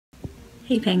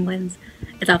Hey Penguins!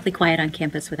 It's awfully quiet on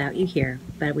campus without you here,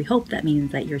 but we hope that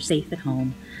means that you're safe at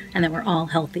home and that we're all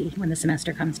healthy when the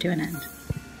semester comes to an end.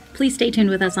 Please stay tuned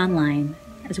with us online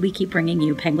as we keep bringing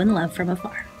you Penguin love from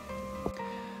afar.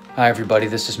 Hi everybody,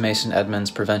 this is Mason Edmonds,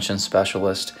 Prevention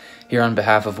Specialist, here on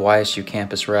behalf of YSU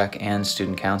Campus Rec and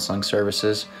Student Counseling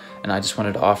Services, and I just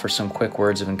wanted to offer some quick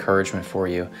words of encouragement for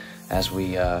you as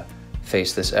we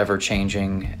face this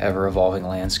ever-changing, ever-evolving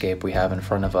landscape we have in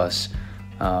front of us.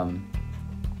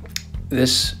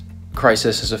 This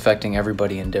crisis is affecting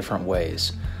everybody in different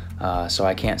ways, so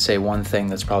I can't say one thing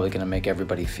that's probably going to make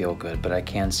everybody feel good, but I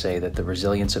can say that the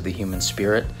resilience of the human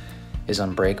spirit is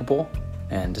unbreakable,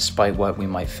 and despite what we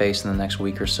might face in the next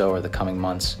week or so or the coming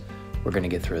months, we're going to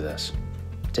get through this.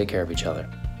 Take care of each other.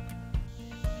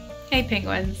 Hey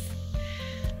Penguins.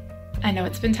 I know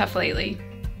it's been tough lately,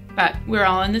 but we're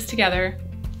all in this together,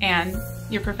 and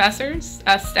your professors,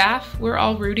 us staff, we're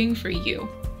all rooting for you.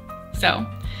 So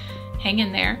hang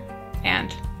in there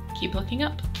and keep looking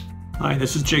up. Hi,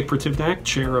 this is Jake Protivnak,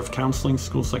 Chair of Counseling,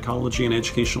 School Psychology, and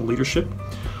Educational Leadership.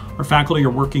 Our faculty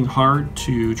are working hard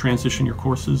to transition your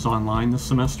courses online this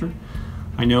semester.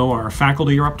 I know our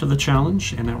faculty are up to the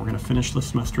challenge and that we're going to finish the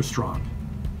semester strong.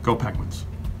 Go Penguins.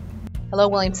 Hello,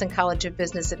 Williamson College of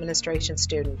Business Administration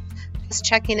student. Just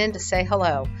checking in to say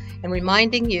hello and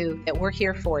reminding you that we're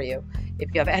here for you. If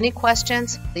you have any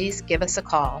questions, please give us a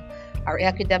call. Our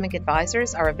academic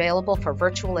advisors are available for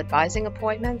virtual advising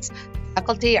appointments.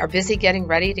 Faculty are busy getting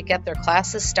ready to get their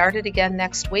classes started again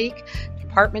next week.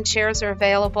 Department chairs are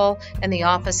available, and the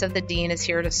Office of the Dean is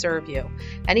here to serve you.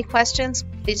 Any questions,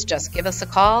 please just give us a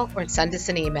call or send us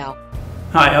an email.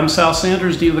 Hi, I'm Sal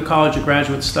Sanders, Dean of the College of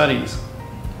Graduate Studies.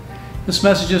 This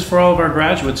message is for all of our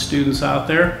graduate students out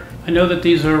there. I know that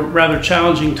these are rather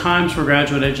challenging times for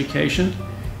graduate education,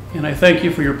 and I thank you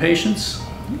for your patience.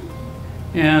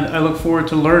 And I look forward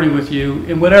to learning with you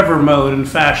in whatever mode and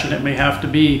fashion it may have to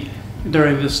be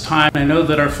during this time. I know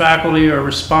that our faculty are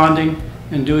responding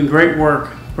and doing great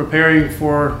work preparing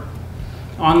for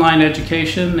online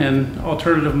education and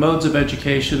alternative modes of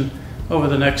education over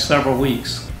the next several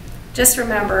weeks. Just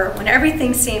remember, when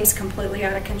everything seems completely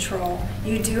out of control,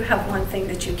 you do have one thing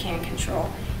that you can control.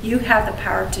 You have the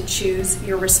power to choose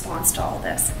your response to all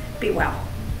this. Be well.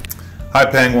 Hi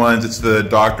Penguins, it's the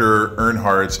Dr.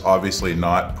 Earnhardt's, obviously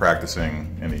not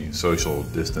practicing any social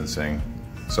distancing.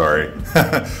 Sorry. We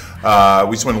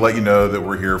just want to let you know that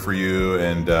we're here for you,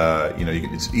 and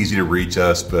it's easy to reach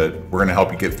us, but we're going to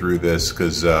help you get through this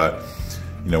because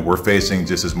we're facing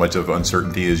just as much of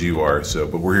uncertainty as you are.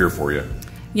 But we're here for you.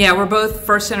 Yeah, we're both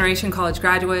first-generation college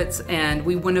graduates, and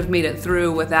we wouldn't have made it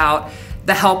through without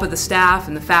the help of the staff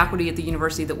and the faculty at the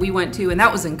university that we went to, and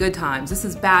that was in good times. This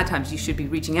is bad times. You should be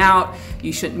reaching out.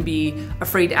 You shouldn't be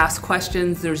afraid to ask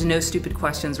questions. There's no stupid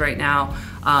questions right now.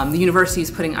 The university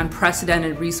is putting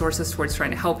unprecedented resources towards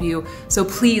trying to help you, so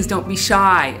please don't be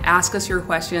shy. Ask us your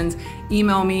questions.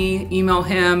 Email me, email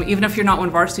him. Even if you're not one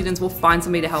of our students, we'll find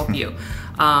somebody to help you.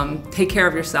 Take care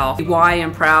of yourself. Why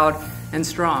I'm proud and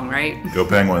strong, right? Go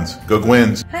Penguins. Go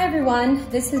Guins. Hi everyone.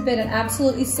 This has been an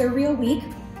absolutely surreal week,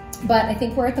 but I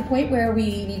think we're at the point where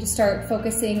we need to start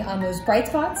focusing on those bright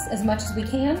spots as much as we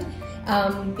can.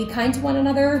 Be kind to one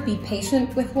another, be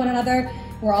patient with one another.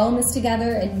 We're all in this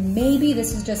together, and maybe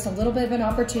this is just a little bit of an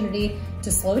opportunity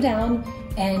to slow down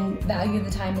and value the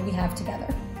time that we have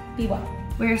together. Be well.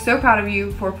 We are so proud of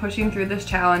you for pushing through this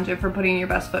challenge and for putting your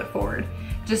best foot forward.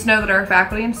 Just know that our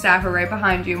faculty and staff are right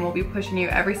behind you and will be pushing you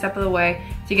every step of the way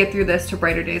to get through this to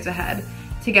brighter days ahead.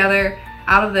 Together,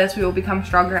 out of this, we will become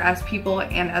stronger as people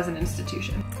and as an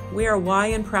institution. We are Y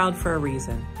and proud for a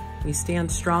reason. We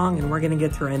stand strong and we're going to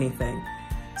get through anything.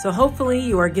 So hopefully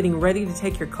you are getting ready to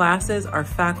take your classes. Our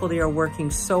faculty are working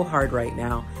so hard right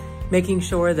now, making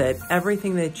sure that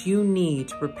everything that you need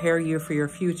to prepare you for your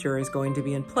future is going to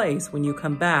be in place when you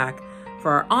come back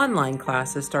for our online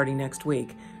classes starting next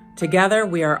week. Together,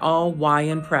 we are all Y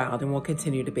and proud and will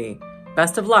continue to be.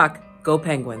 Best of luck. Go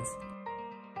Penguins.